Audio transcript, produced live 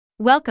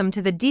Welcome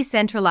to the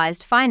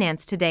Decentralized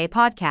Finance Today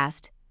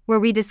podcast,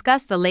 where we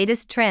discuss the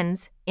latest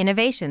trends,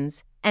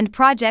 innovations, and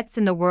projects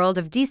in the world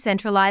of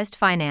decentralized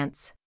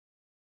finance.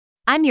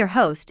 I'm your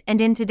host, and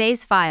in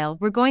today's file,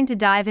 we're going to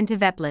dive into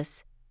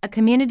Veplus, a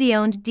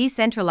community-owned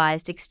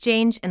decentralized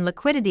exchange and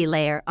liquidity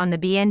layer on the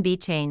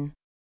BNB chain.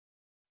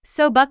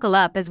 So buckle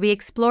up as we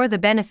explore the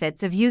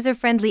benefits of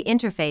user-friendly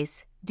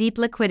interface, deep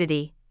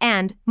liquidity,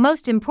 and,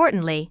 most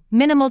importantly,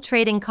 minimal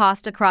trading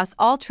cost across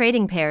all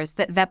trading pairs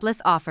that Veplus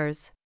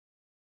offers.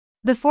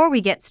 Before we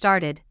get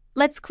started,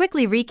 let's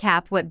quickly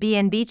recap what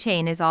BNB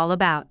Chain is all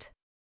about.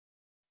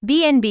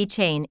 BNB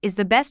Chain is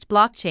the best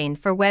blockchain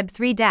for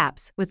Web3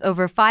 dApps with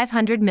over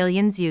 500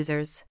 million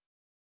users.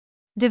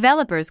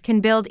 Developers can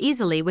build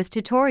easily with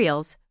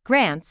tutorials,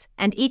 grants,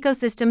 and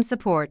ecosystem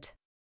support.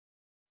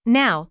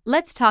 Now,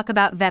 let's talk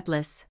about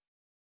Veplus.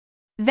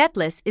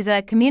 Veplus is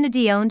a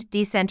community-owned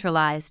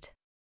decentralized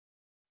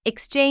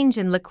exchange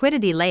and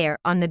liquidity layer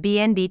on the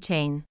BNB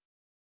chain.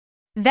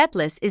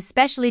 Veplus is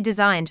specially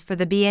designed for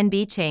the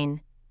BNB chain,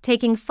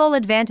 taking full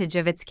advantage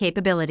of its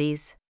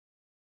capabilities.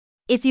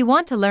 If you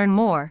want to learn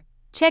more,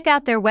 check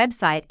out their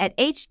website at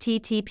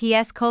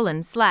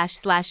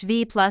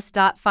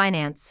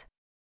https://veplus.finance.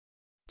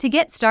 To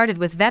get started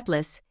with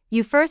Veplus,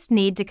 you first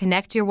need to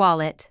connect your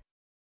wallet.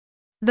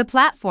 The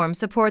platform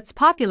supports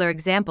popular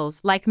examples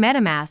like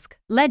MetaMask,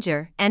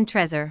 Ledger, and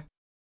Trezor.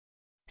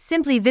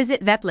 Simply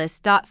visit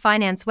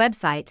Veplus.finance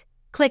website,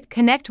 click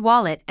Connect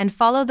Wallet and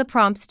follow the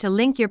prompts to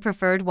link your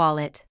preferred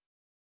wallet.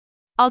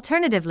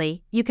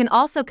 Alternatively, you can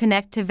also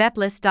connect to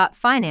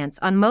Veplus.finance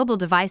on mobile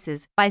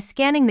devices by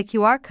scanning the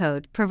QR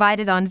code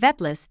provided on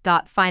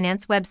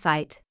Veplus.finance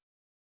website.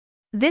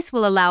 This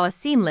will allow a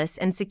seamless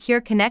and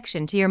secure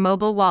connection to your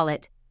mobile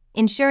wallet,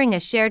 ensuring a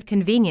shared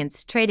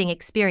convenience trading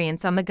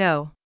experience on the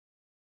go.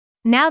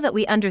 Now that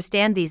we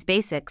understand these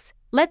basics,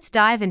 let's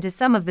dive into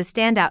some of the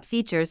standout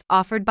features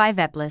offered by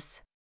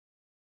Veplus.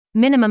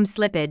 Minimum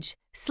slippage.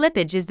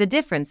 Slippage is the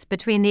difference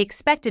between the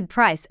expected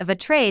price of a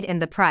trade and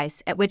the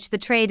price at which the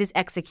trade is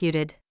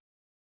executed.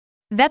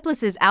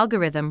 Veplus's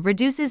algorithm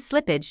reduces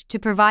slippage to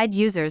provide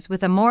users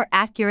with a more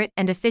accurate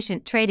and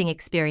efficient trading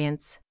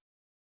experience.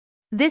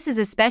 This is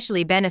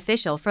especially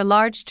beneficial for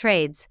large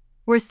trades,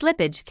 where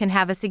slippage can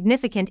have a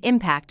significant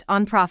impact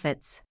on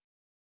profits.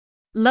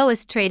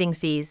 Lowest trading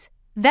fees.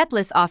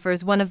 Veplus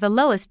offers one of the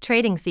lowest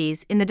trading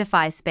fees in the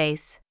DeFi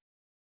space.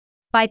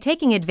 By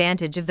taking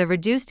advantage of the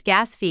reduced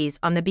gas fees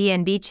on the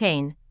BNB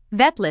chain,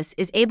 Veplus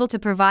is able to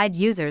provide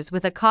users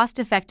with a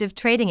cost-effective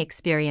trading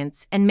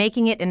experience and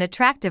making it an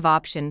attractive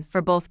option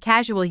for both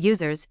casual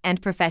users and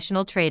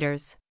professional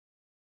traders.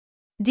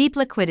 Deep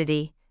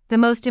liquidity. The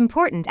most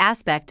important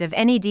aspect of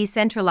any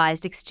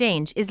decentralized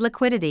exchange is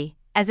liquidity,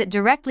 as it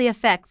directly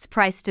affects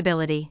price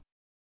stability.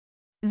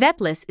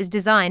 Veplus is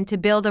designed to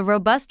build a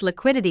robust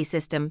liquidity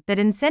system that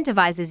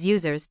incentivizes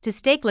users to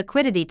stake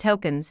liquidity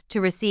tokens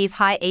to receive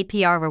high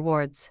APR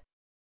rewards.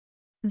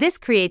 This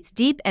creates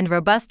deep and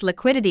robust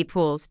liquidity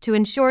pools to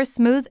ensure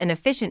smooth and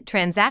efficient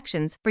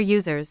transactions for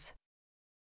users.